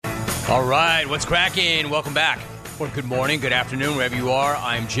All right, what's cracking? Welcome back. Or good morning, good afternoon, wherever you are.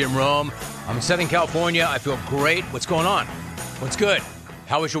 I'm Jim Rome. I'm in Southern California. I feel great. What's going on? What's good?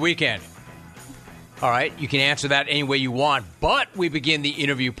 How was your weekend? All right, you can answer that any way you want, but we begin the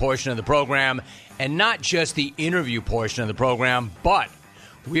interview portion of the program, and not just the interview portion of the program, but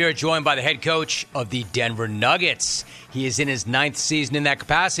we are joined by the head coach of the Denver Nuggets. He is in his 9th season in that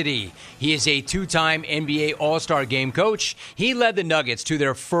capacity. He is a 2-time NBA All-Star Game coach. He led the Nuggets to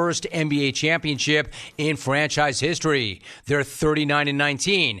their first NBA championship in franchise history. They're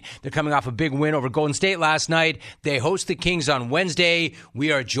 39-19. They're coming off a big win over Golden State last night. They host the Kings on Wednesday.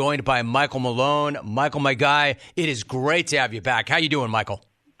 We are joined by Michael Malone. Michael, my guy, it is great to have you back. How you doing, Michael?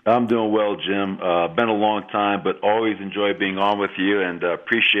 I'm doing well, Jim. Been a long time, but always enjoy being on with you and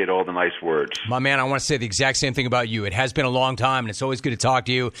appreciate all the nice words. My man, I want to say the exact same thing about you. It has been a long time, and it's always good to talk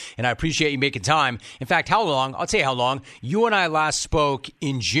to you, and I appreciate you making time. In fact, how long? I'll tell you how long. You and I last spoke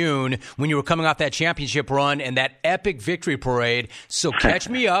in June when you were coming off that championship run and that epic victory parade. So catch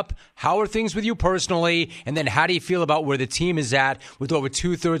me up. How are things with you personally, and then how do you feel about where the team is at with over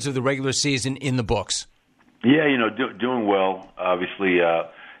 2/3 of the regular season in the books? Yeah, doing well. Obviously,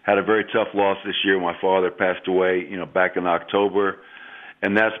 had a very tough loss this year. My father passed away, back in October.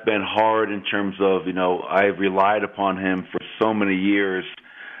 And that's been hard in terms of, I've relied upon him for so many years,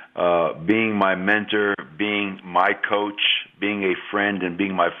 being my mentor, being my coach, being a friend, and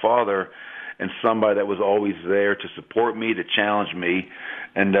being my father, and somebody that was always there to support me, to challenge me.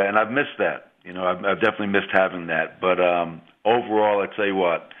 And I've missed that. I've definitely missed having that. But overall, I tell you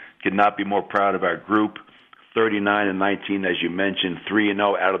what, could not be more proud of our group. 39-19, as you mentioned,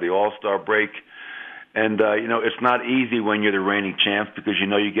 3-0 out of the All-Star break. And, it's not easy when you're the reigning champs because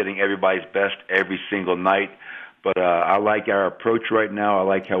you're getting everybody's best every single night. But I like our approach right now. I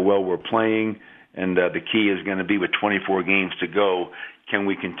like how well we're playing. And the key is going to be with 24 games to go, can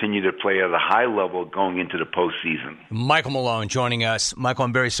we continue to play at a high level going into the postseason? Michael Malone joining us. Michael,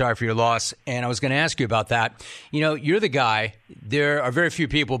 I'm very sorry for your loss, and I was going to ask you about that. You're the guy. There are very few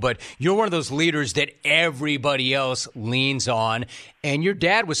people, but you're one of those leaders that everybody else leans on, and your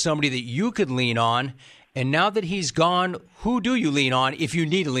dad was somebody that you could lean on, and now that he's gone, who do you lean on if you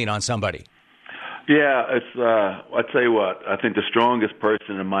need to lean on somebody? Yeah, I'll tell you what, I think the strongest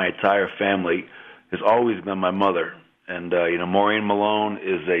person in my entire family has always been my mother. And, Maureen Malone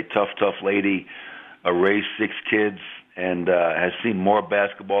is a tough lady, raised 6 kids, and has seen more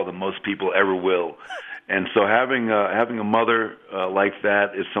basketball than most people ever will. And so having a mother like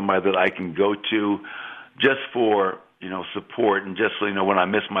that is somebody that I can go to just for, support. And just so, when I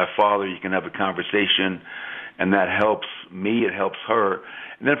miss my father, you can have a conversation, and that helps me. It helps her.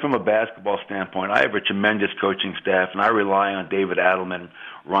 And then from a basketball standpoint, I have a tremendous coaching staff, and I rely on David Adelman,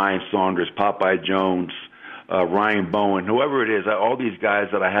 Ryan Saunders, Popeye Jones, Ryan Bowen, whoever it is, all these guys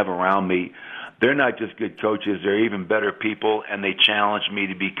that I have around me, they're not just good coaches, they're even better people, and they challenge me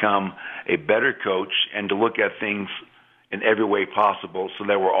to become a better coach and to look at things in every way possible so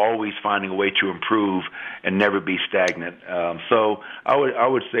that we're always finding a way to improve and never be stagnant. So I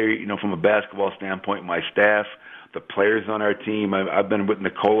would say, from a basketball standpoint, my staff, the players on our team, I've been with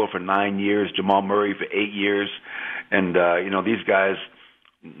Nicola for 9 years, Jamal Murray for 8 years, and, these guys,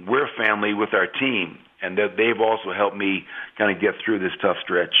 we're a family with our team. And they've also helped me kind of get through this tough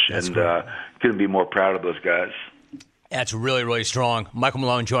stretch. That's and couldn't be more proud of those guys. That's really, really strong. Michael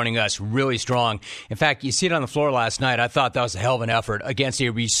Malone joining us, really strong. In fact, you see it on the floor last night. I thought that was a hell of an effort against a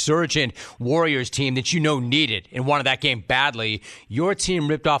resurgent Warriors team that needed and wanted that game badly. Your team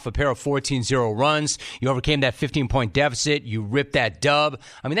ripped off a pair of 14-0 runs. You overcame that 15-point deficit. You ripped that dub.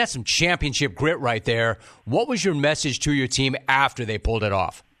 I mean, that's some championship grit right there. What was your message to your team after they pulled it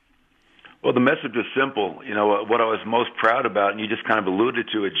off? Well, the message was simple. What I was most proud about, and you just kind of alluded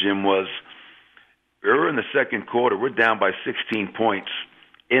to it, Jim, was we're in the second quarter. We're down by 16 points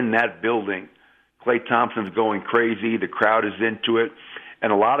in that building. Klay Thompson's going crazy. The crowd is into it.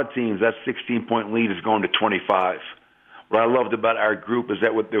 And a lot of teams, that 16-point lead is going to 25. What I loved about our group is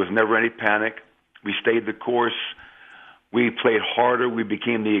that there was never any panic. We stayed the course. We played harder. We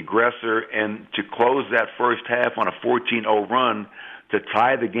became the aggressor. And to close that first half on a 14-0 run, to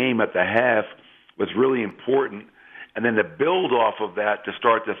tie the game at the half was really important. And then to build off of that to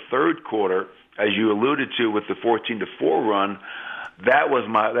start the third quarter, as you alluded to with the 14-4 run, that was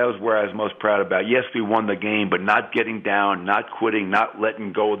where I was most proud about. Yes, we won the game, but not getting down, not quitting, not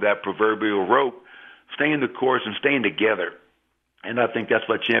letting go of that proverbial rope, staying the course and staying together. And I think that's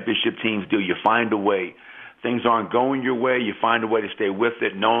what championship teams do. You find a way. Things aren't going your way, you find a way to stay with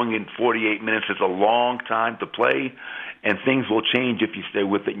it, knowing in 48 minutes is a long time to play, and things will change if you stay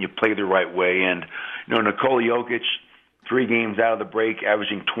with it and you play the right way. And, Nikola Jokic, 3 games out of the break,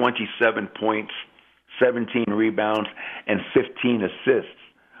 averaging 27 points, 17 rebounds, and 15 assists.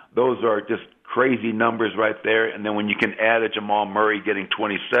 Those are just crazy numbers right there. And then when you can add a Jamal Murray getting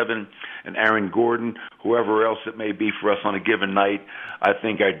 27 and Aaron Gordon, whoever else it may be for us on a given night, I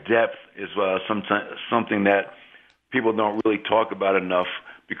think our depth is something that people don't really talk about enough,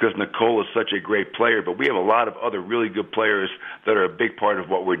 because Nicole is such a great player, but we have a lot of other really good players that are a big part of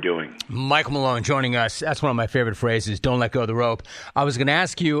what we're doing. Michael Malone joining us. That's one of my favorite phrases, don't let go of the rope. I was going to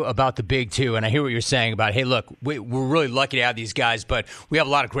ask you about the big two, and I hear what you're saying about, hey, look, we're really lucky to have these guys, but we have a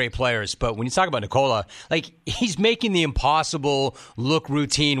lot of great players. But when you talk about Nikola, like, he's making the impossible look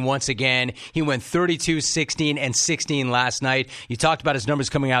routine once again. He went 32, 16, and 16 last night. You talked about his numbers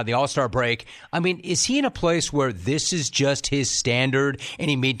coming out of the All-Star break. I mean, is he in a place where this is just his standard, and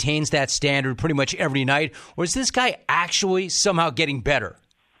he maintains that standard pretty much every night, or is this guy actually somehow getting better?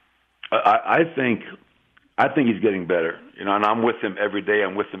 I think he's getting better. And I'm with him every day.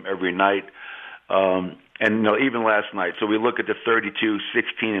 I'm with him every night. And even last night. So we look at the 32,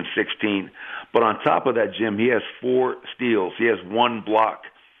 16, and 16. But on top of that, Jim, he has 4 steals. He has 1 block.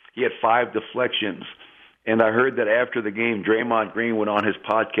 He had 5 deflections. And I heard that after the game, Draymond Green went on his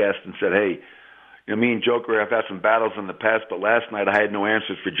podcast and said, hey, me and Joker have had some battles in the past, but last night I had no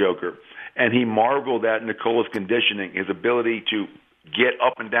answers for Joker. And he marveled at Nicola's conditioning, his ability to get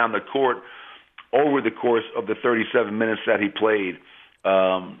up and down the court over the course of the 37 minutes that he played.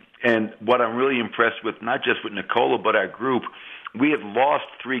 And what I'm really impressed with, not just with Nicola, but our group, we had lost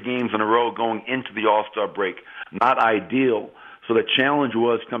 3 games in a row going into the All-Star break. Not ideal. So the challenge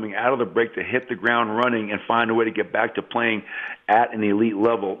was coming out of the break to hit the ground running and find a way to get back to playing at an elite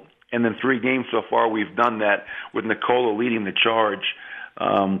level. And then 3 games so far, we've done that with Nikola leading the charge.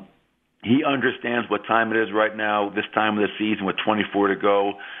 He understands what time it is right now, this time of the season with 24 to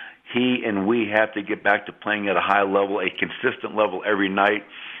go. He and we have to get back to playing at a high level, a consistent level every night.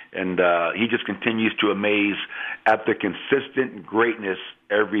 And he just continues to amaze at the consistent greatness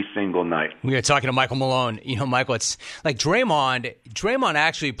every single night. We are talking to Michael Malone. Michael, it's like Draymond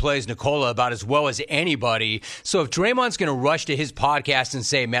actually plays Nikola about as well as anybody. So if Draymond's going to rush to his podcast and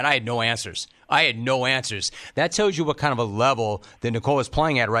say, man, I had no answers, that tells you what kind of a level that Nicola's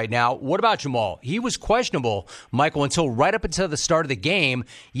playing at right now. What about Jamal? He was questionable, Michael, until the start of the game,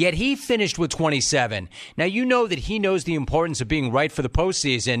 yet he finished with 27. Now, you know that he knows the importance of being right for the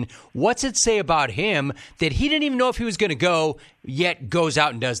postseason. What's it say about him that he didn't even know if he was going to go, yet goes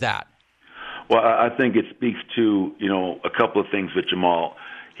out and does that? Well, I think it speaks to, a couple of things with Jamal.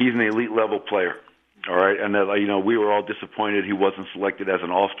 He's an elite level player. All right, and we were all disappointed he wasn't selected as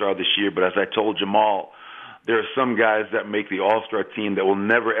an All-Star this year. But as I told Jamal, there are some guys that make the All-Star team that will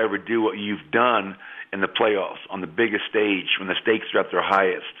never, ever do what you've done in the playoffs on the biggest stage when the stakes are at their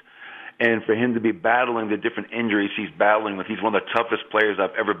highest. And for him to be battling the different injuries he's battling with, he's one of the toughest players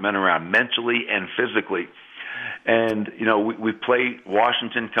I've ever been around, mentally and physically. And, we played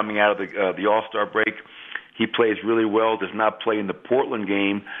Washington coming out of the All-Star break. He plays really well, does not play in the Portland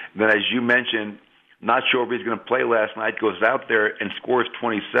game. Then, as you mentioned, not sure if he's going to play last night, goes out there and scores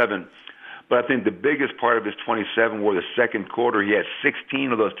 27. But I think the biggest part of his 27 were the second quarter. He had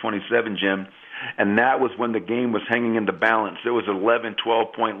 16 of those 27, Jim, and that was when the game was hanging in the balance. There was an 11,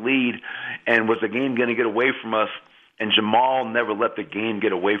 12-point lead, and was the game going to get away from us? And Jamal never let the game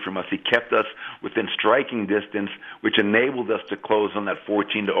get away from us. He kept us within striking distance, which enabled us to close on that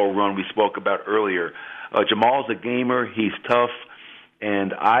 14-0 run we spoke about earlier. Jamal's a gamer. He's tough,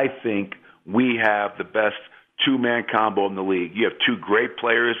 and I think we have the best 2-man combo in the league. You have 2 great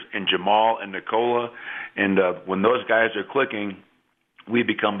players in Jamal and Nikola, and when those guys are clicking, we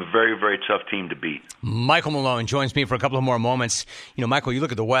become a very, very tough team to beat. Michael Malone joins me for a couple of more moments. Michael, you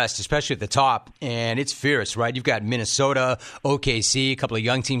look at the West, especially at the top, and it's fierce, right? You've got Minnesota, OKC, a couple of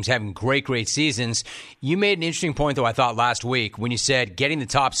young teams having great, great seasons. You made an interesting point, though, I thought, last week when you said getting the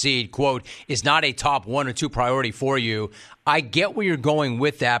top seed, quote, is not a top 1 or 2 priority for you. I get where you're going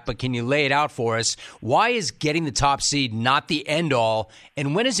with that, but can you lay it out for us? Why is getting the top seed not the end-all,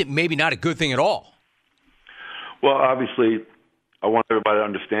 and when is it maybe not a good thing at all? Well, obviously, I want everybody to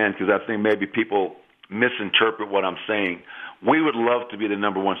understand, because I think maybe people misinterpret what I'm saying. We would love to be the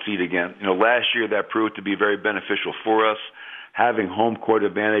number 1 seed again. Last year that proved to be very beneficial for us, having home court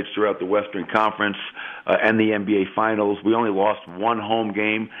advantage throughout the Western Conference and the NBA Finals. We only lost 1 home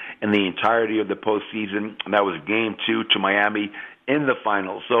game in the entirety of the postseason, and that was Game 2 to Miami in the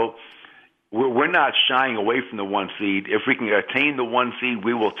Finals. So we're not shying away from the 1 seed. If we can attain the 1 seed,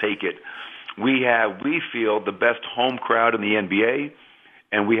 we will take it. We feel, the best home crowd in the NBA,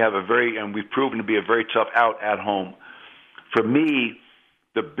 and we've proven to be a very tough out at home. For me,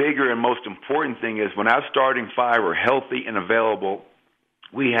 the bigger and most important thing is when our starting five are healthy and available,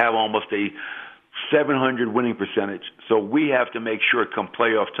 we have almost a 700 winning percentage. So we have to make sure come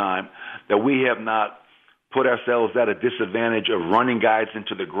playoff time that we have not put ourselves at a disadvantage of running guys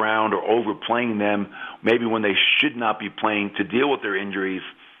into the ground or overplaying them, maybe when they should not be playing, to deal with their injuries.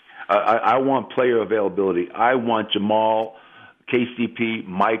 I want player availability. I want Jamal, KCP,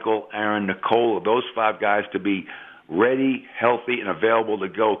 Michael, Aaron, Nicole, those five guys to be ready, healthy, and available to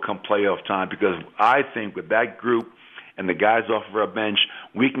go come playoff time, because I think with that group and the guys off of our bench,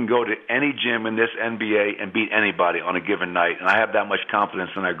 we can go to any gym in this NBA and beat anybody on a given night. And I have that much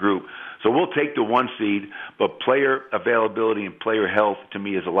confidence in our group. So we'll take the 1 seed, but player availability and player health to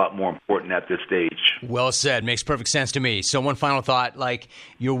me is a lot more important at this stage. Well said. Makes perfect sense to me. So one final thought, like,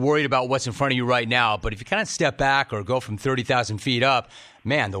 you're worried about what's in front of you right now, but if you kind of step back or go from 30,000 feet up,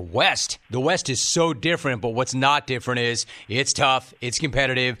 man, the West is so different, but what's not different is it's tough, it's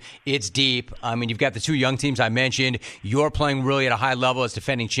competitive, it's deep. I mean, you've got the two young teams I mentioned. You're playing really at a high level as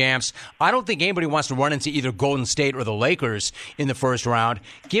defending champs. I don't think anybody wants to run into either Golden State or the Lakers in the first round.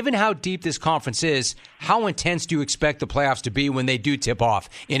 Given how deep this conference is, how intense do you expect the playoffs to be when they do tip off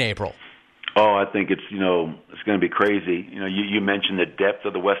in April? Oh, I think it's going to be crazy. You mentioned the depth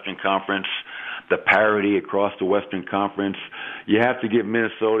of the Western Conference, the parity across the Western Conference. You have to give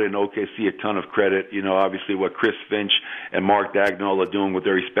Minnesota and OKC a ton of credit. Obviously what Chris Finch and Mark Dagnall are doing with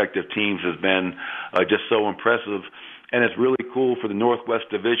their respective teams has been just so impressive. And it's really cool for the Northwest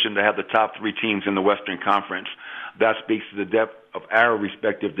Division to have the top 3 teams in the Western Conference. That speaks to the depth of our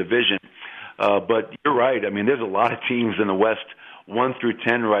respective division. But you're right. I mean, there's a lot of teams in the West, 1 through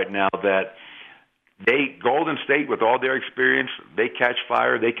 10 right now, that Golden State, with all their experience, they catch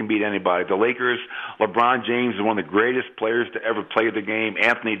fire. They can beat anybody. The Lakers, LeBron James is one of the greatest players to ever play the game.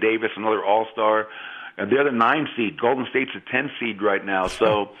 Anthony Davis, another all-star. And they're the 9 seed. Golden State's a 10 seed right now.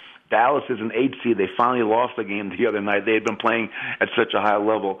 So Dallas is an 8 seed. They finally lost the game the other night. They had been playing at such a high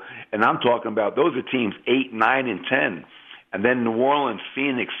level. And I'm talking about those are teams 8, 9, and 10. And then New Orleans,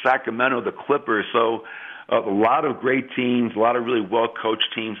 Phoenix, Sacramento, the Clippers. So a lot of great teams, a lot of really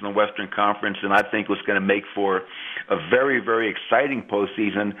well-coached teams in the Western Conference, and I think it's going to make for a very, very exciting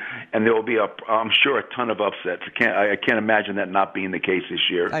postseason, and there will be, I'm sure, a ton of upsets. I can't imagine that not being the case this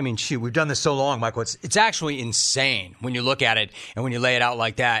year. I mean, shoot, we've done this so long, Michael. It's actually insane when you look at it and when you lay it out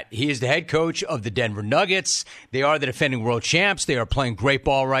like that. He is the head coach of the Denver Nuggets. They are the defending world champs. They are playing great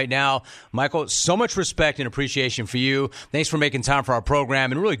ball right now. Michael, so much respect and appreciation for you. Thanks for making time for our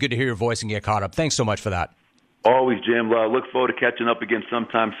program, and really good to hear your voice and get caught up. Thanks so much for that. Always, Jim. Look forward to catching up again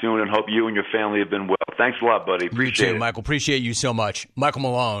sometime soon, and hope you and your family have been well. Thanks a lot, buddy. Appreciate you too, it. Michael. Appreciate you so much. Michael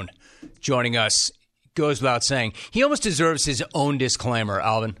Malone joining us. Goes without saying. He almost deserves his own disclaimer,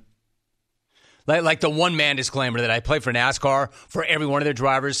 Alvin. Like the one-man disclaimer that I play for NASCAR for every one of their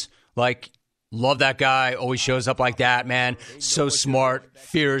drivers. Like, love that guy. Always shows up like that, man. So smart,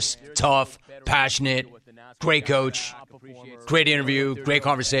 fierce, tough, passionate, great coach, great interview, great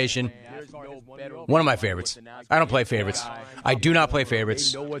conversation. One of my favorites. I don't play favorites. I do not play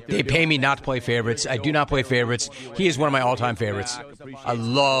favorites. They pay me not to play favorites. I do not play favorites. He is one of my all-time favorites. I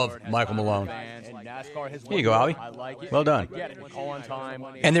love Michael Malone. Here you go, Albie. Well done.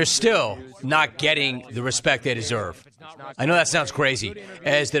 And they're still not getting the respect they deserve. I know that sounds crazy.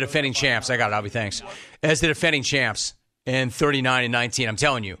 As the defending champs, I got it, Albie, thanks. As the defending champs in 39-19, I'm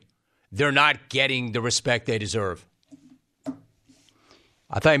telling you, they're not getting the respect they deserve.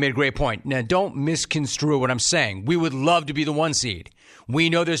 I thought you made a great point. Now, don't misconstrue what I'm saying. We would love to be the 1 seed. We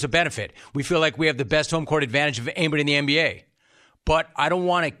know there's a benefit. We feel like we have the best home court advantage of anybody in the NBA. But I don't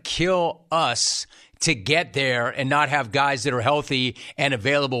want to kill us to get there and not have guys that are healthy and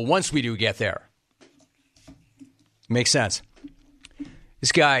available once we do get there. Makes sense.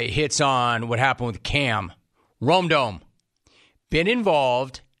 This guy hits on what happened with Cam. Rome Dome. Been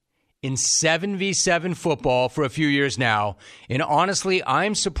involved in 7v7 football for a few years now, and honestly,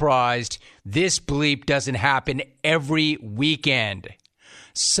 I'm surprised this bleep doesn't happen every weekend.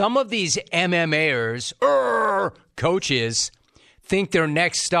 Some of these MMAers, coaches, think their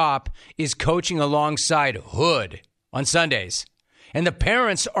next stop is coaching alongside Hood on Sundays. And the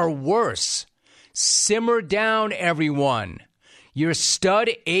parents are worse. Simmer down, everyone. Your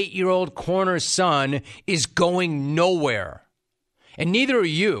stud 8-year-old corner son is going nowhere. And neither are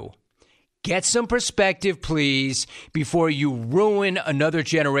you. Get some perspective, please, before you ruin another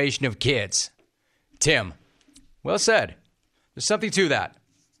generation of kids. Tim, well said. There's something to that.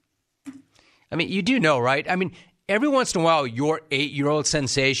 I mean, you do know, right? I mean, every once in a while, your 8-year-old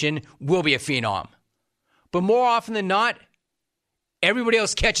sensation will be a phenom. But more often than not, everybody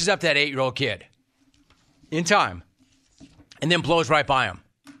else catches up to that 8-year-old kid in time. and then blows right by him.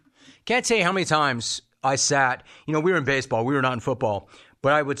 Can't tell you how many times I sat, we were in baseball, we were not in football,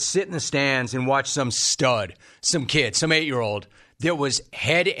 but I would sit in the stands and watch some stud, some kid, some 8-year-old that was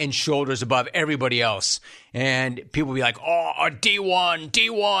head and shoulders above everybody else. And people would be like, oh,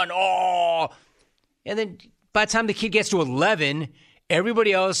 D1, oh. And then by the time the kid gets to 11,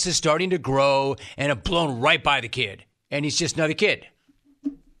 everybody else is starting to grow and have blown right by the kid. And he's just another kid.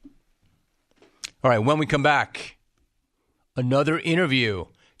 All right, when we come back, another interview.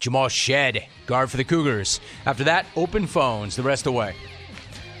 Jamal Shead, guard for the Cougars. After that, open phones the rest of the way.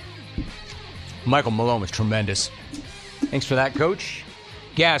 Michael Malone was tremendous. Thanks for that, Coach.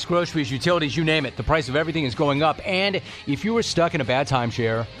 Gas, groceries, utilities, you name it. The price of everything is going up. And if you were stuck in a bad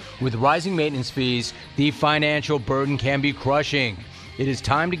timeshare with rising maintenance fees, the financial burden can be crushing. It is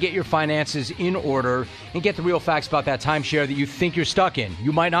time to get your finances in order and get the real facts about that timeshare that you think you're stuck in.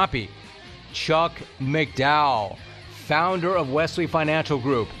 You might not be. Chuck McDowell, founder of Wesley Financial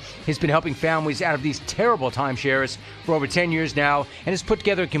Group, has been helping families out of these terrible timeshares for over 10 years now and has put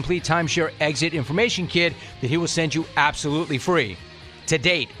together a complete timeshare exit information kit that he will send you absolutely free. To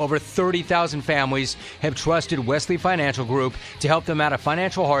date, over 30,000 families have trusted Wesley Financial Group to help them out of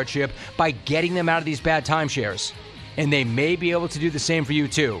financial hardship by getting them out of these bad timeshares. And they may be able to do the same for you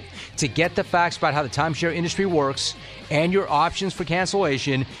too. To get the facts about how the timeshare industry works and your options for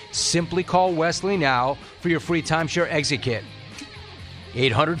cancellation, simply call Wesley now for your free timeshare exit kit.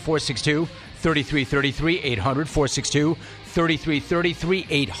 800-462-3333,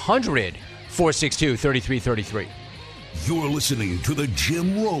 800-462-3333, 800-462-3333. You're listening to The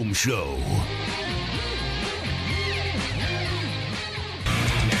Jim Rome Show.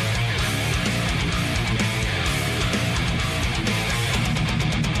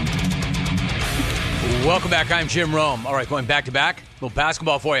 Welcome back. I'm Jim Rome. All right, going back to back, a little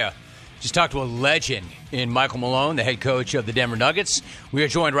basketball for you. Just talked to a legend in Michael Malone, the head coach of the Denver Nuggets. We are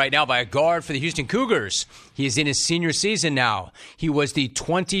joined right now by a guard for the Houston Cougars. He is in his senior season now. He was the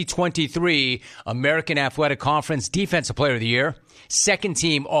 2023 American Athletic Conference Defensive Player of the Year, second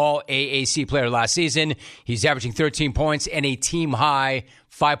team All-AAC player last season. He's averaging 13 points and a team-high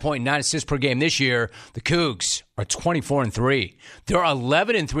 5.9 assists per game this year. The Cougs are 24-3. They're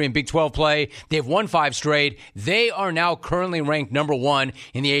 11-3 in Big 12 play. They've won 5 straight. They are now currently ranked number 1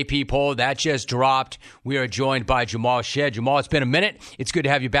 in the AP poll. That just dropped. We are joined by Jamal Shead. Jamal, it's been a minute. It's good to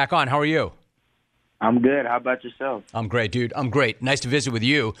have you back on. How are you? I'm good. How about yourself? I'm great, dude. I'm great. Nice to visit with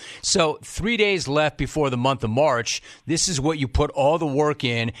you. So 3 days left before the month of March. This is what you put all the work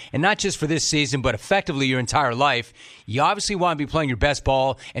in, and not just for this season, but effectively your entire life. You obviously want to be playing your best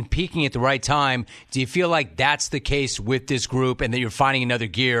ball and peaking at the right time. Do you feel like that's the case with this group and that you're finding another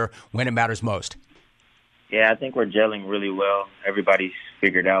gear when it matters most? Yeah, I think we're gelling really well. Everybody's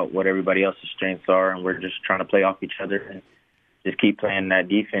figured out what everybody else's strengths are, and we're just trying to play off each other and just keep playing that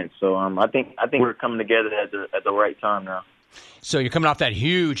defense. So I think we're coming together at the right time now. So you're coming off that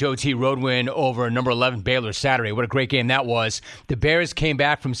huge OT road win over number 11 Baylor Saturday. What a great game that was. The Bears came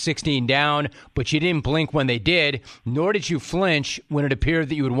back from 16 down, but you didn't blink when they did, nor did you flinch when it appeared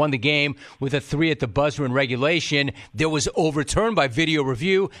that you had won the game with a 3 at the buzzer in regulation that was overturned by video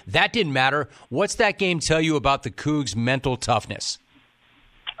review. That didn't matter. What's that game tell you about the Cougs' mental toughness?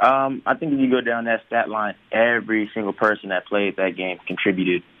 I think if you go down that stat line, every single person that played that game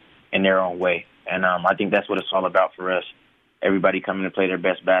contributed in their own way. And I think that's what it's all about for us. Everybody coming to play their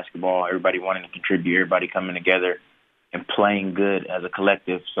best basketball, everybody wanting to contribute, everybody coming together and playing good as a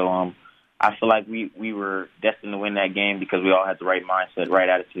collective. So I feel like we were destined to win that game because we all had the right mindset, right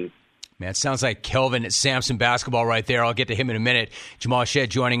attitude. Man, it sounds like Kelvin Sampson basketball right there. I'll get to him in a minute. Jamal Shead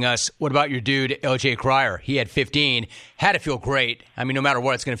joining us. What about your dude, LJ Cryer? He had 15. Had to feel great. I mean, no matter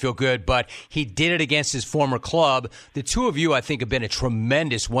what, it's going to feel good. But he did it against his former club. The two of you, I think, have been a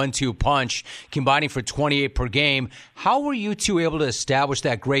tremendous 1-2 punch, combining for 28 per game. How were you two able to establish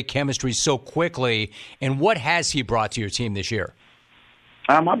that great chemistry so quickly? And what has he brought to your team this year?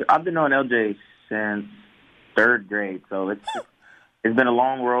 I've been on LJ since third grade, so it's been a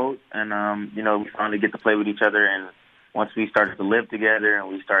long road, and, we finally get to play with each other. And once we started to live together and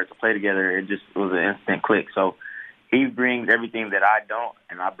we started to play together, it was an instant click. So he brings everything that I don't,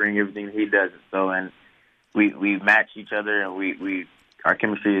 and I bring everything that he doesn't. So, and we match each other, and our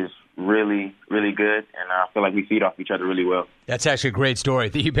chemistry is really, really good, and I feel like we feed off each other really well. That's actually a great story.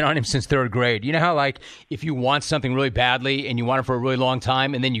 You've been on him since third grade. You know how, if you want something really badly and you want it for a really long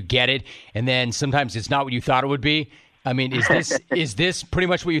time, and then you get it, and then sometimes it's not what you thought it would be? I mean, is this pretty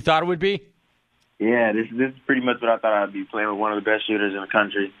much what you thought it would be? Yeah, this is pretty much what I thought I'd be, playing with one of the best shooters in the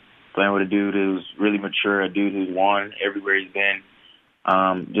country, playing with a dude who's really mature, a dude who's won everywhere he's been.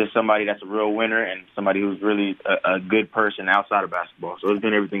 just somebody that's a real winner and somebody who's really a good person outside of basketball. So it's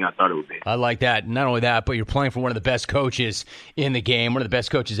been everything I thought it would be. I like that. Not only that, but you're playing for one of the best coaches in the game, one of the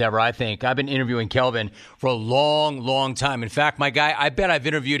best coaches ever, I think. I've been interviewing Kelvin for a long, long time. In fact, my guy, I bet I've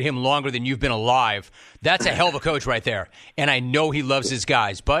interviewed him longer than you've been alive. That's a hell of a coach right there. And I know he loves his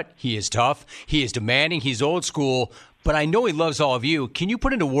guys, but he is tough. He is demanding. He's old school. But I know he loves all of you. Can you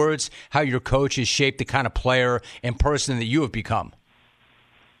put into words how your coach has shaped the kind of player and person that you have become?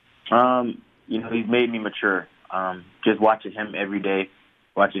 He's made me mature. Just watching him every day,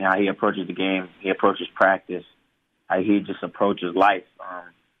 watching how he approaches the game, he approaches practice, how he just approaches life,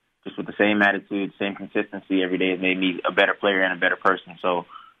 just with the same attitude, same consistency every day has made me a better player and a better person. So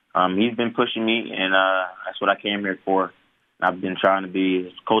he's been pushing me, and that's what I came here for. I've been trying to be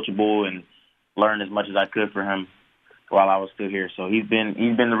as coachable and learn as much as I could for him while I was still here. So he's been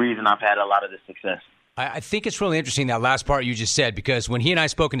the reason I've had a lot of this success. I think it's really interesting, that last part you just said, because when he and I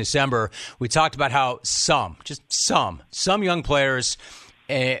spoke in December, we talked about how some young players,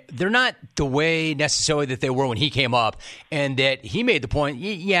 they're not the way necessarily that they were when he came up, and that he made the point,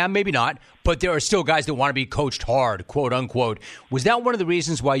 yeah, maybe not, but there are still guys that want to be coached hard, quote unquote. Was that one of the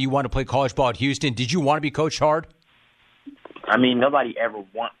reasons why you wanted to play college ball at Houston? Did you want to be coached hard? I mean, nobody ever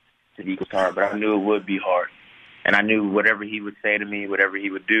wants to be coached hard, but I knew it would be hard. And I knew whatever he would say to me, whatever he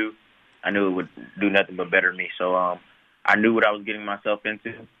would do, I knew it would do nothing but better me. So I knew what I was getting myself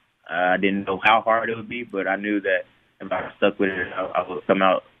into. I didn't know how hard it would be, but I knew that if I stuck with it, I would come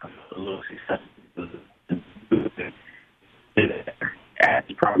out a little successful. As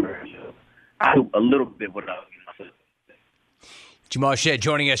the primary, I knew a little bit what I was getting myself. Jamal Shead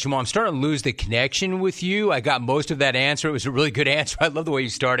joining us. Jamal, I'm starting to lose the connection with you. I got most of that answer. It was a really good answer. I love the way you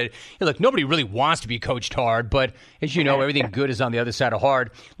started. Hey, look, nobody really wants to be coached hard, but as you know, everything good is on the other side of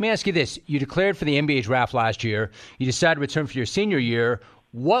hard. Let me ask you this. You declared for the NBA draft last year. You decided to return for your senior year.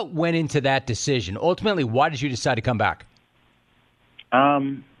 What went into that decision? Ultimately, why did you decide to come back?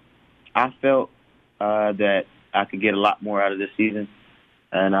 I felt that I could get a lot more out of this season,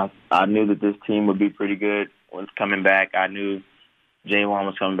 and I knew that this team would be pretty good when coming back. I knew Jamal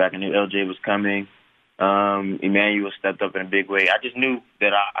was coming back. I knew LJ was coming. Emmanuel stepped up in a big way. I just knew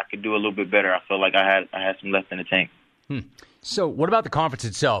that I could do a little bit better. I felt like I had some left in the tank. So what about the conference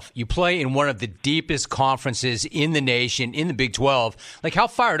itself? You play in one of the deepest conferences in the nation, in the Big 12. Like, how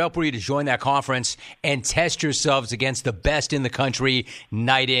fired up were you to join that conference and test yourselves against the best in the country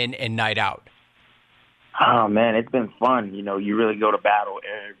night in and night out? Oh, man, it's been fun. You know, you really go to battle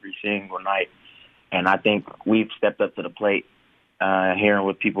every single night. And I think we've stepped up to the plate. Hearing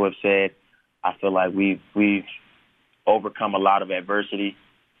what people have said, I feel like we've overcome a lot of adversity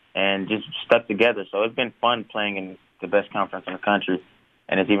and just stuck together. So it's been fun playing in the best conference in the country,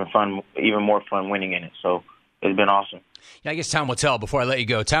 and it's even more fun winning in it. So it's been awesome. Yeah, I guess time will tell before I let you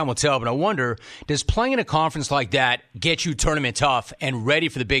go. Time will tell, but I wonder, does playing in a conference like that get you tournament tough and ready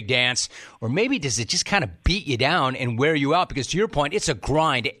for the big dance? Or maybe does it just kind of beat you down and wear you out? Because to your point, it's a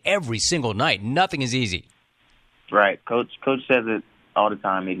grind every single night. Nothing is easy. Right. Coach says it all the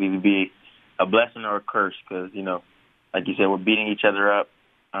time. It can either be a blessing or a curse because, you know, like you said, we're beating each other up.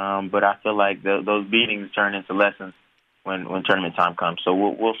 But I feel like those beatings turn into lessons when tournament time comes. So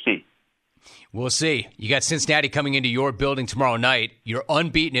we'll see. We'll see. You got Cincinnati coming into your building tomorrow night. You're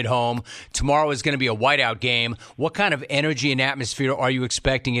unbeaten at home. Tomorrow is going to be a whiteout game. What kind of energy and atmosphere are you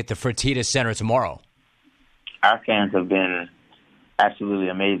expecting at the Fertitta Center tomorrow? Our fans have been absolutely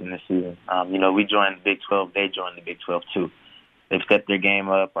amazing this season. We joined the Big 12. They joined the Big 12, too. They've stepped their game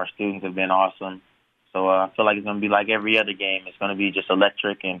up. Our students have been awesome. So I feel like it's going to be like every other game. It's going to be just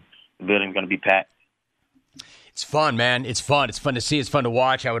electric, and the building's going to be packed. It's fun, man. It's fun. It's fun to see. It's fun to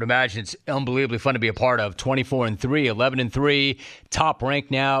watch. I would imagine it's unbelievably fun to be a part of. 24-3, 11-3, top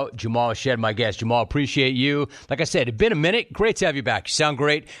rank now. Jamal Shead, my guest. Jamal, appreciate you. Like I said, it's been a minute. Great to have you back. You sound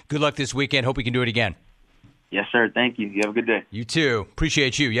great. Good luck this weekend. Hope we can do it again. Yes, sir. Thank you. You have a good day. You too.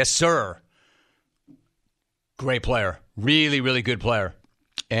 Appreciate you. Yes, sir. Great player. Really, really good player.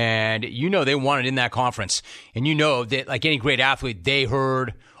 And you know they wanted in that conference. And you know that, like any great athlete, they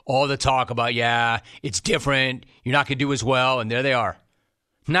heard all the talk about, yeah, it's different. You're not going to do as well. And there they are.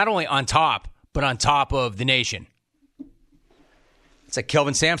 Not only on top, but on top of the nation. It's a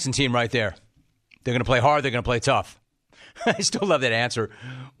Kelvin Sampson team right there. They're going to play hard. They're going to play tough. I still love that answer.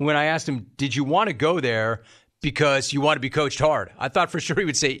 When I asked him, did you want to go there because you want to be coached hard? I thought for sure he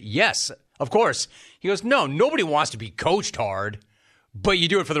would say, yes, of course. He goes, no, nobody wants to be coached hard, but you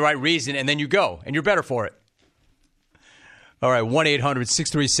do it for the right reason, and then you go, and you're better for it. All right,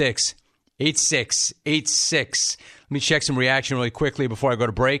 1-800-636-8686. Let me check some reaction really quickly before I go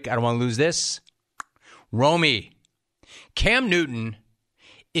to break. I don't want to lose this. Romy, Cam Newton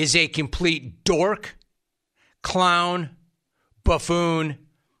is a complete dork, clown, buffoon,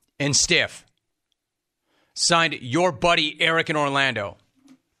 and stiff. Signed, your buddy Eric in Orlando.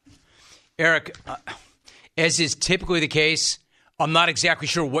 Eric, as is typically the case, I'm not exactly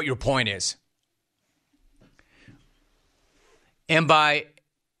sure what your point is. And by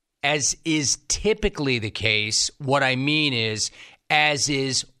as is typically the case, what I mean is, as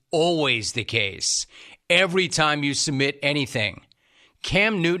is always the case. Every time you submit anything,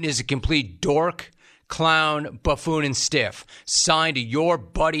 Cam Newton is a complete dork, clown, buffoon, and stiff. Signed, your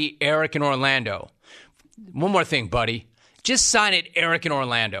buddy Eric in Orlando. One more thing, buddy. Just sign it, Eric in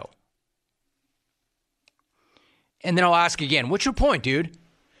Orlando. And then I'll ask again, what's your point, dude?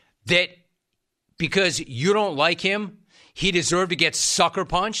 That because you don't like him, he deserved to get sucker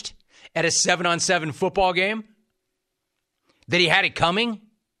punched at a 7-on-7 football game? That he had it coming?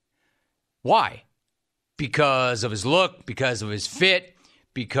 Why? Because of his look, because of his fit,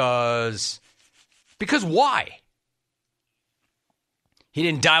 because why? He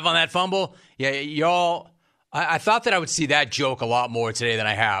didn't dive on that fumble? Yeah, y'all, I thought that I would see that joke a lot more today than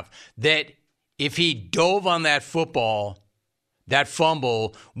I have. That if he dove on that fumble,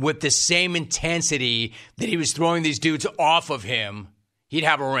 with the same intensity that he was throwing these dudes off of him, he'd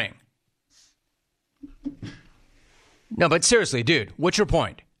have a ring. No, but seriously, dude, what's your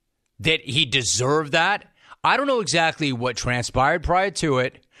point? That he deserved that? I don't know exactly what transpired prior to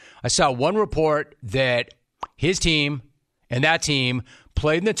it. I saw one report that his team and that team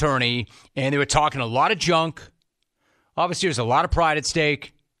played in the tourney, and they were talking a lot of junk. Obviously, there's a lot of pride at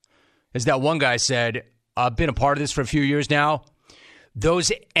stake. As that one guy said, I've been a part of this for a few years now.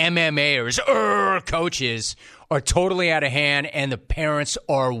 Those MMAers, coaches, are totally out of hand, and the parents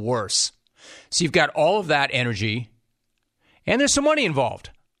are worse. So you've got all of that energy, and there's some money involved.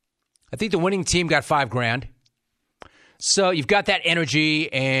 I think the winning team got $5,000. So you've got that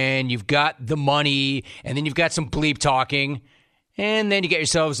energy, and you've got the money, and then you've got some bleep talking, and then you get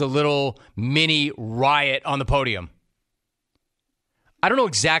yourselves a little mini riot on the podium. I don't know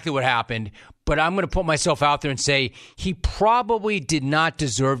exactly what happened, but I'm going to put myself out there and say he probably did not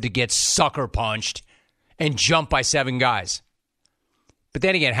deserve to get sucker punched and jumped by 7 guys. But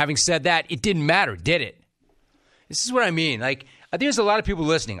then again, having said that, it didn't matter, did it? This is what I mean. Like, I think there's a lot of people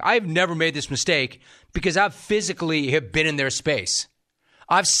listening. I've never made this mistake because I've physically have been in their space.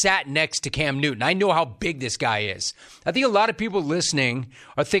 I've sat next to Cam Newton. I know how big this guy is. I think a lot of people listening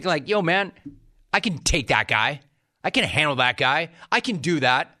are thinking like, yo, man, I can take that guy. I can handle that guy. I can do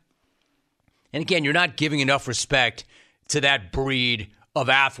that. And again, you're not giving enough respect to that breed of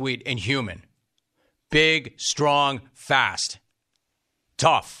athlete and human. Big, strong, fast.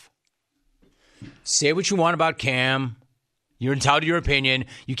 Tough. Say what you want about Cam. You're entitled to your opinion.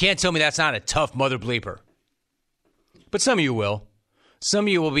 You can't tell me that's not a tough mother bleeper. But some of you will. Some of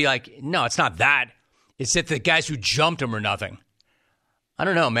you will be like, no, it's not that. It's that the guys who jumped him are nothing. I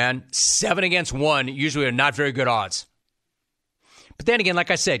don't know, man. 7 against 1 usually are not very good odds. But then again,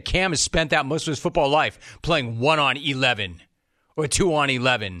 like I said, Cam has spent that most of his football life playing 1-on-11 or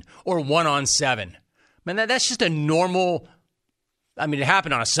 2-on-11 or 1-on-7. Man, that's just a normal, I mean, it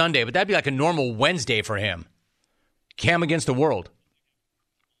happened on a Sunday, but that'd be like a normal Wednesday for him. Cam against the world.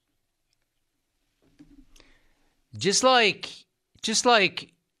 Just like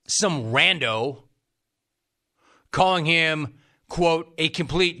some rando calling him, quote, a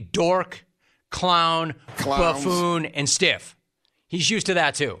complete dork, clown, buffoon, and stiff. He's used to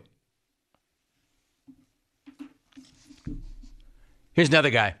that too. Here's another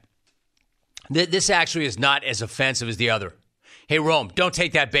guy. This actually is not as offensive as the other. Hey, Rome, don't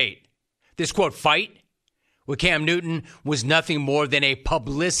take that bait. This, quote, fight with Cam Newton was nothing more than a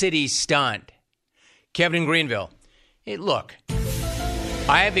publicity stunt. Kevin in Greenville. Hey, look,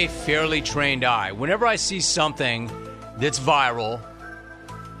 I have a fairly trained eye. Whenever I see something that's viral,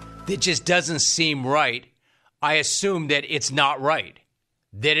 that just doesn't seem right, I assume that it's not right,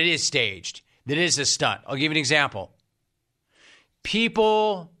 that it is staged, that it is a stunt. I'll give you an example.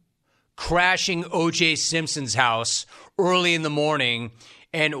 People crashing O.J. Simpson's house early in the morning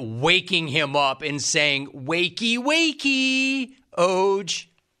and waking him up and saying, wakey, wakey, Oj.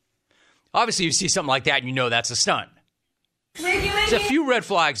 Obviously, you see something like that and you know that's a stunt. There's a few red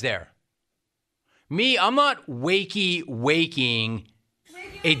flags there. Me, I'm not waking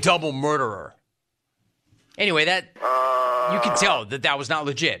a double murderer. Anyway, that you can tell that was not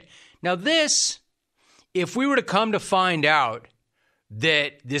legit. Now this, if we were to come to find out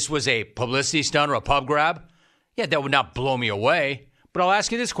that this was a publicity stunt or a pub grab, yeah, that would not blow me away. But I'll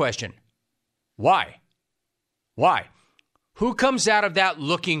ask you this question. Why? Why? Who comes out of that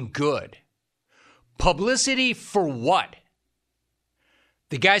looking good? Publicity for what?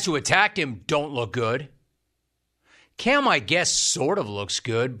 The guys who attacked him don't look good. Cam, I guess, sort of looks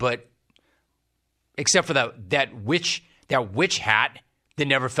good, but except for that witch hat that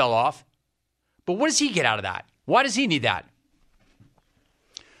never fell off. But what does he get out of that? Why does he need that?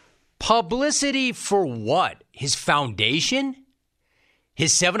 Publicity for what? His foundation?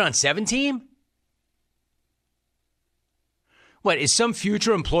 His 7-on-7 team? What, is some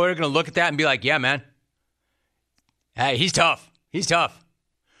future employer going to look at that and be like, yeah, man, hey, he's tough. He's tough.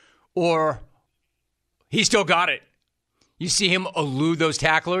 Or he still got it. You see him elude those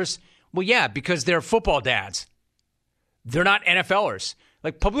tacklers? Well, yeah, because they're football dads. They're not NFLers.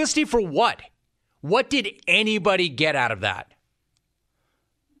 Like, publicity for what? What did anybody get out of that?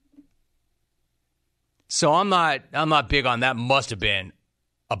 So I'm not big on that. Must have been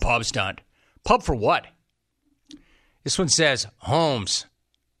a pub stunt. Pub for what? This one says, Holmes.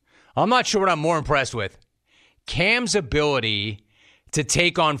 I'm not sure what I'm more impressed with. Cam's ability to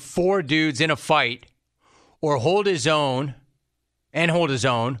take on 4 dudes in a fight or hold his own,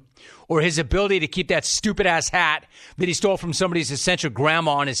 or his ability to keep that stupid-ass hat that he stole from somebody's eccentric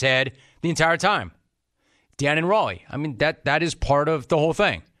grandma on his head the entire time. Dan and Raleigh. I mean, that is part of the whole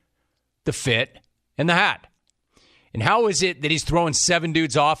thing. The fit and the hat. And how is it that he's throwing 7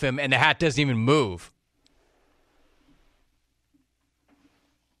 dudes off him and the hat doesn't even move?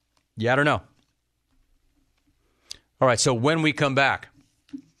 Yeah, I don't know. All right, so when we come back,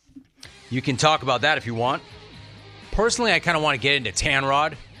 you can talk about that if you want. Personally, I kind of want to get into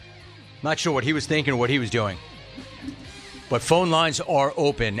Tanrod. Not sure what he was thinking or what he was doing. But phone lines are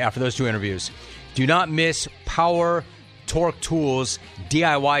open after those 2 interviews. Do not miss Power Torque Tools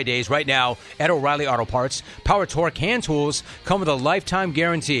DIY days right now at O'Reilly Auto Parts. Power Torque hand tools come with a lifetime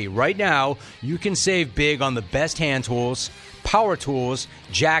guarantee. Right now, you can save big on the best hand tools, power tools,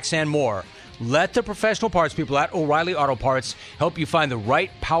 jacks, and more. Let the professional parts people at O'Reilly Auto Parts help you find the right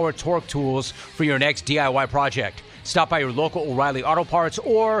Power Torque tools for your next DIY project. Stop by your local O'Reilly Auto Parts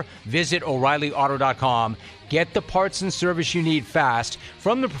or visit O'ReillyAuto.com. Get the parts and service you need fast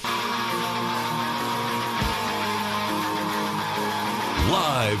from the...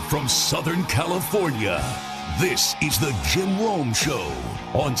 Live from Southern California, this is the Jim Rome Show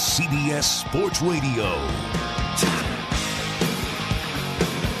on CBS Sports Radio.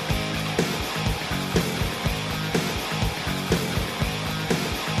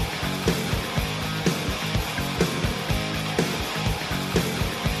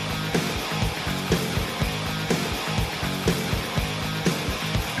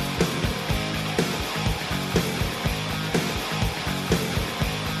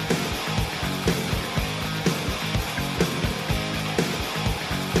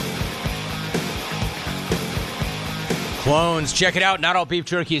 Clones, check it out. Not all beef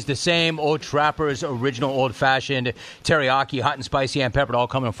jerky is the same. Old Trapper's original old-fashioned teriyaki, hot and spicy and peppered, all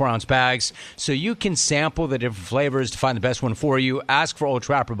come in 4-ounce bags. So you can sample the different flavors to find the best one for you. Ask for Old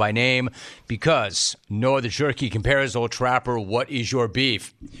Trapper by name because no other jerky compares. Old Trapper, what is your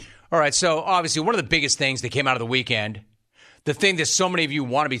beef? All right, so obviously one of the biggest things that came out of the weekend, the thing that so many of you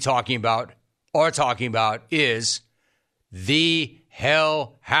want to be talking about, are talking about, is the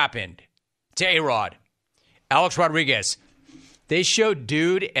hell happened to A-Rod. Alex Rodriguez. They showed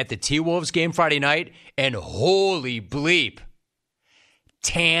dude at the T-Wolves game Friday night, and holy bleep.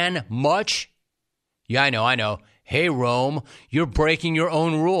 Tan much? Yeah, I know. Hey, Rome, you're breaking your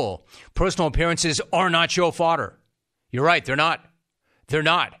own rule. Personal appearances are not show fodder. You're right, they're not. They're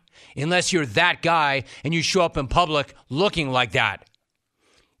not. Unless you're that guy and you show up in public looking like that.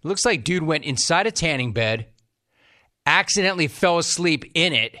 It looks like dude went inside a tanning bed, accidentally fell asleep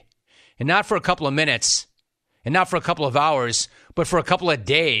in it, and not for a couple of minutes, and not for a couple of hours, but for a couple of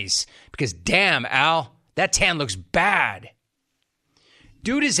days. Because damn, Al, that tan looks bad.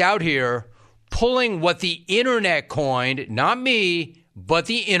 Dude is out here pulling what the internet coined, not me, but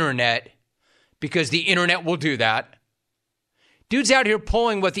the internet, because the internet will do that. Dude's out here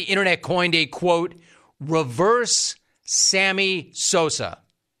pulling what the internet coined a, quote, reverse Sammy Sosa.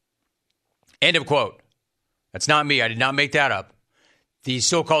 End of quote. That's not me. I did not make that up. The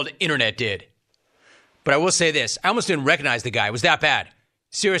so-called internet did. But I will say this. I almost didn't recognize the guy. It was that bad.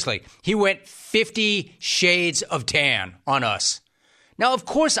 Seriously. He went 50 shades of tan on us. Now, of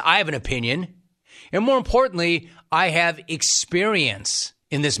course, I have an opinion. And more importantly, I have experience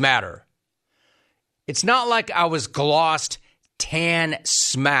in this matter. It's not like I was glossed tan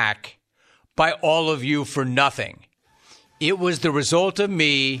smack by all of you for nothing. It was the result of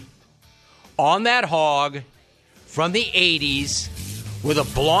me on that hog from the 80s with a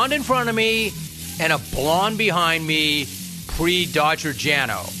blonde in front of me and a blonde behind me pre-Dodger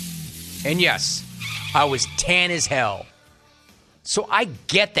Jano. And yes, I was tan as hell. So I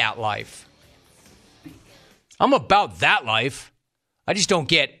get that life. I'm about that life. I just don't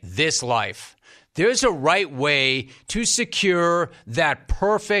get this life. There's a right way to secure that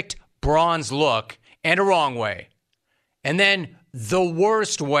perfect bronze look and a wrong way. And then the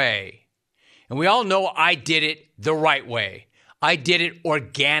worst way. And we all know I did it the right way. I did it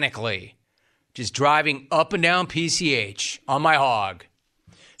organically. Just driving up and down PCH on my hog.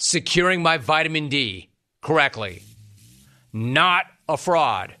 Securing my vitamin D correctly. Not a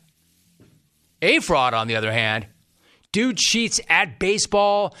fraud. A fraud, on the other hand. Dude cheats at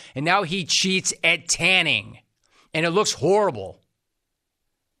baseball, and now he cheats at tanning. And it looks horrible.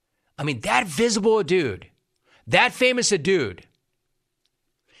 I mean, that visible a dude, that famous a dude,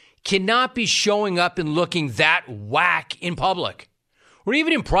 cannot be showing up and looking that whack in public. Or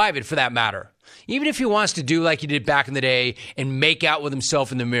even in private, for that matter. Even if he wants to do like he did back in the day and make out with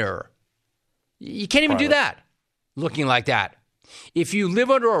himself in the mirror. You can't even do that, looking like that. If you live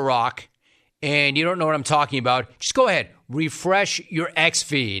under a rock and you don't know what I'm talking about, just go ahead, refresh your X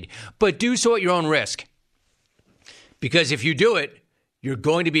feed, but do so at your own risk. Because if you do it, you're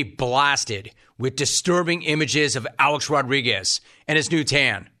going to be blasted with disturbing images of Alex Rodriguez and his new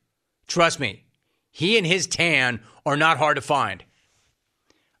tan. Trust me, he and his tan are not hard to find.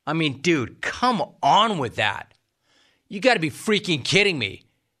 I mean, dude, come on with that. You got to be freaking kidding me.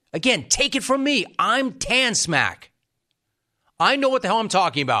 Again, take it from me. I'm tan smack. I know what the hell I'm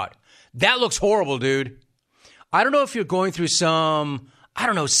talking about. That looks horrible, dude. I don't know if you're going through something.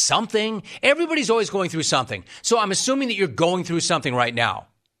 Everybody's always going through something. So I'm assuming that you're going through something right now.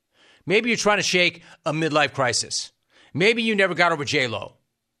 Maybe you're trying to shake a midlife crisis. Maybe you never got over J-Lo.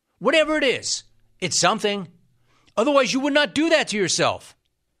 Whatever it is, it's something. Otherwise, you would not do that to yourself.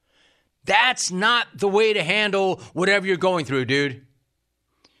 That's not the way to handle whatever you're going through, dude.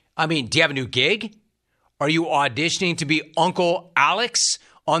 I mean, do you have a new gig? Are you auditioning to be Uncle Alex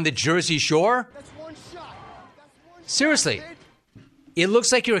on the Jersey Shore? That's one shot. Seriously, it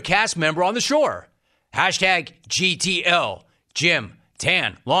looks like you're a cast member on the shore. Hashtag GTL, Jim,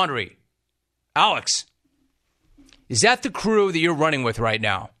 Tan, Laundry, Alex. Is that the crew that you're running with right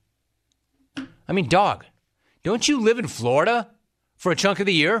now? I mean, dog, don't you live in Florida for a chunk of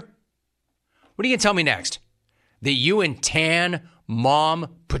the year? What are you going to tell me next? That you and Tan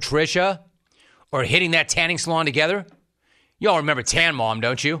Mom Patricia are hitting that tanning salon together? Y'all remember Tan Mom,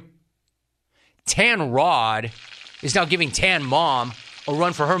 don't you? Tan Rod is now giving Tan Mom a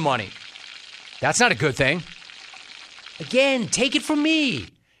run for her money. That's not a good thing. Again, take it from me.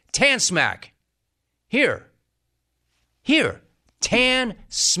 Tan Smack. Here, Tan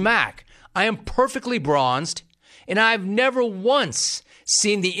Smack. I am perfectly bronzed, and I've never once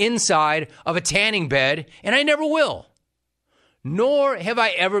seen the inside of a tanning bed, and I never will. Nor have I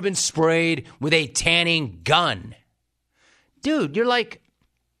ever been sprayed with a tanning gun. Dude,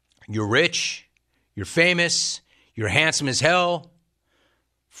 you're rich, you're famous, you're handsome as hell,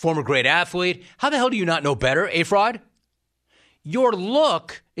 former great athlete. How the hell do you not know better, A-Fraud? Your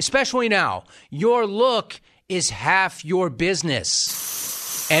look, especially now, your look is half your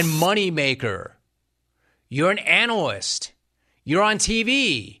business and moneymaker. You're an analyst. You're on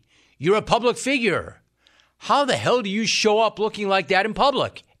TV. You're a public figure. How the hell do you show up looking like that in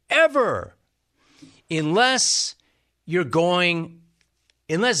public? Ever. Unless they're going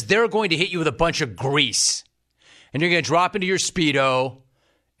to hit you with a bunch of grease. And you're going to drop into your Speedo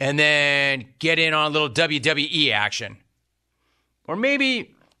and then get in on a little WWE action. Or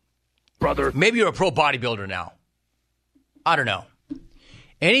maybe you're a pro bodybuilder now. I don't know.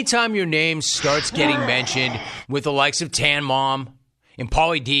 Anytime your name starts getting mentioned with the likes of Tan Mom and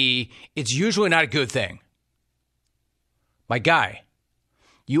Pauly D, it's usually not a good thing. My guy,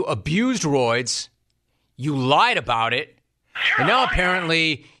 you abused roids, you lied about it, and now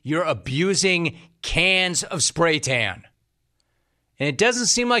apparently you're abusing cans of spray tan. And it doesn't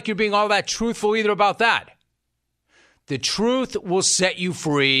seem like you're being all that truthful either about that. The truth will set you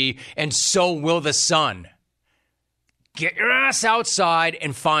free, and so will the sun. Get your ass outside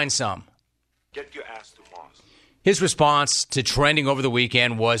and find some. Get your ass to Mars. His response to trending over the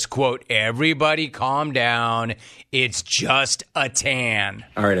weekend was, quote, "Everybody calm down. It's just a tan."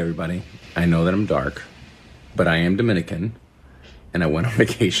 All right, everybody. I know that I'm dark, but I am Dominican, and I went on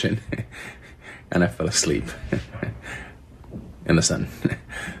vacation, and I fell asleep in the sun.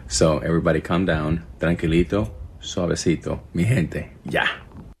 So everybody calm down. Tranquilito, suavecito. Mi gente, ya.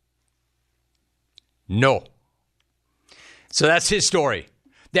 No. So that's his story.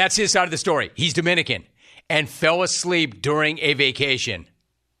 That's his side of the story. He's Dominican and fell asleep during a vacation.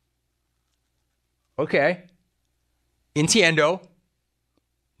 Okay. Entiendo.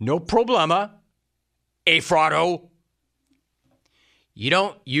 No problema. A fraudo. You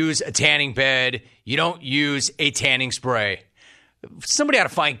don't use a tanning bed. You don't use a tanning spray. Somebody ought to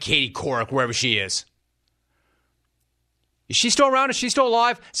find Katie Couric wherever she is. Is she still around? Is she still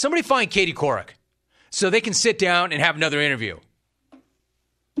alive? Somebody find Katie Couric so they can sit down and have another interview.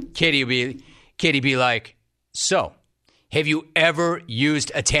 Katie be like, so, have you ever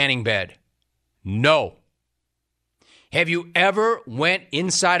used a tanning bed? No. Have you ever went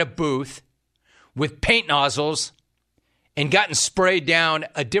inside a booth with paint nozzles and gotten sprayed down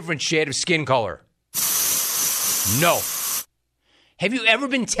a different shade of skin color? No. Have you ever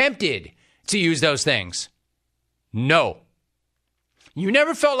been tempted to use those things? No. You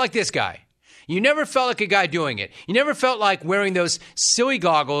never felt like this guy. You never felt like a guy doing it. You never felt like wearing those silly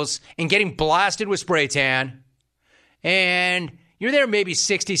goggles and getting blasted with spray tan. And you're there maybe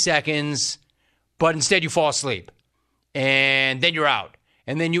 60 seconds, but instead you fall asleep. And then you're out.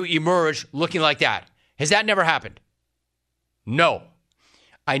 And then you emerge looking like that. Has that never happened? No.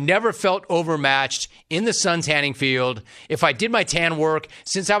 I never felt overmatched in the sun tanning field. If I did my tan work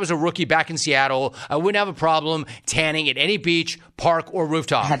since I was a rookie back in Seattle, I wouldn't have a problem tanning at any beach, park, or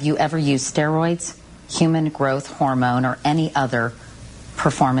rooftop. Have you ever used steroids, human growth hormone, or any other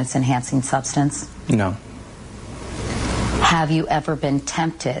performance-enhancing substance? No. Have you ever been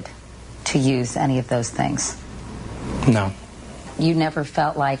tempted to use any of those things? No. You never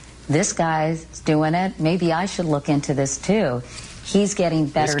felt like, this guy's doing it, maybe I should look into this too. He's getting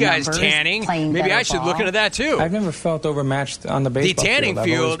better numbers. This guy's tanning. Maybe I should ball. look into that too. I've never felt overmatched on the baseball field. The tanning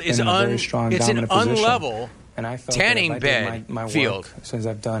field is an unlevel and I felt tanning that if I bed did my field. Work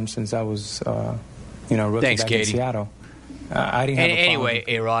since I was rookie Thanks, back Katie. in Seattle. I didn't have a problem. Anyway,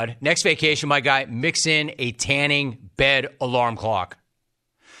 A-Rod, next vacation, my guy, mix in a tanning bed alarm clock.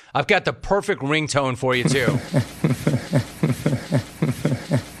 I've got the perfect ringtone for you too.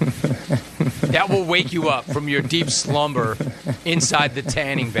 That will wake you up from your deep slumber inside the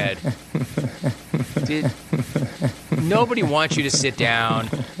tanning bed. Nobody wants you to sit down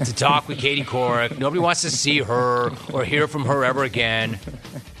to talk with Katie Couric. Nobody wants to see her or hear from her ever again,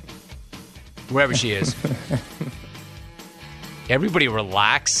 wherever she is. Everybody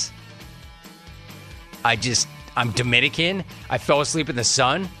relax. I'm Dominican. I fell asleep in the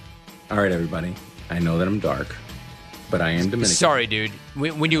sun. All right, everybody. I know that I'm dark, but I am Dominican. Sorry, dude.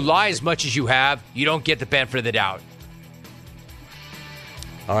 When you lie as much as you have, you don't get the benefit of the doubt.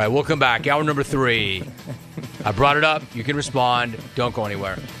 All right, we'll come back. Hour number 3. I brought it up. You can respond. Don't go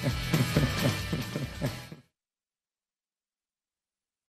anywhere.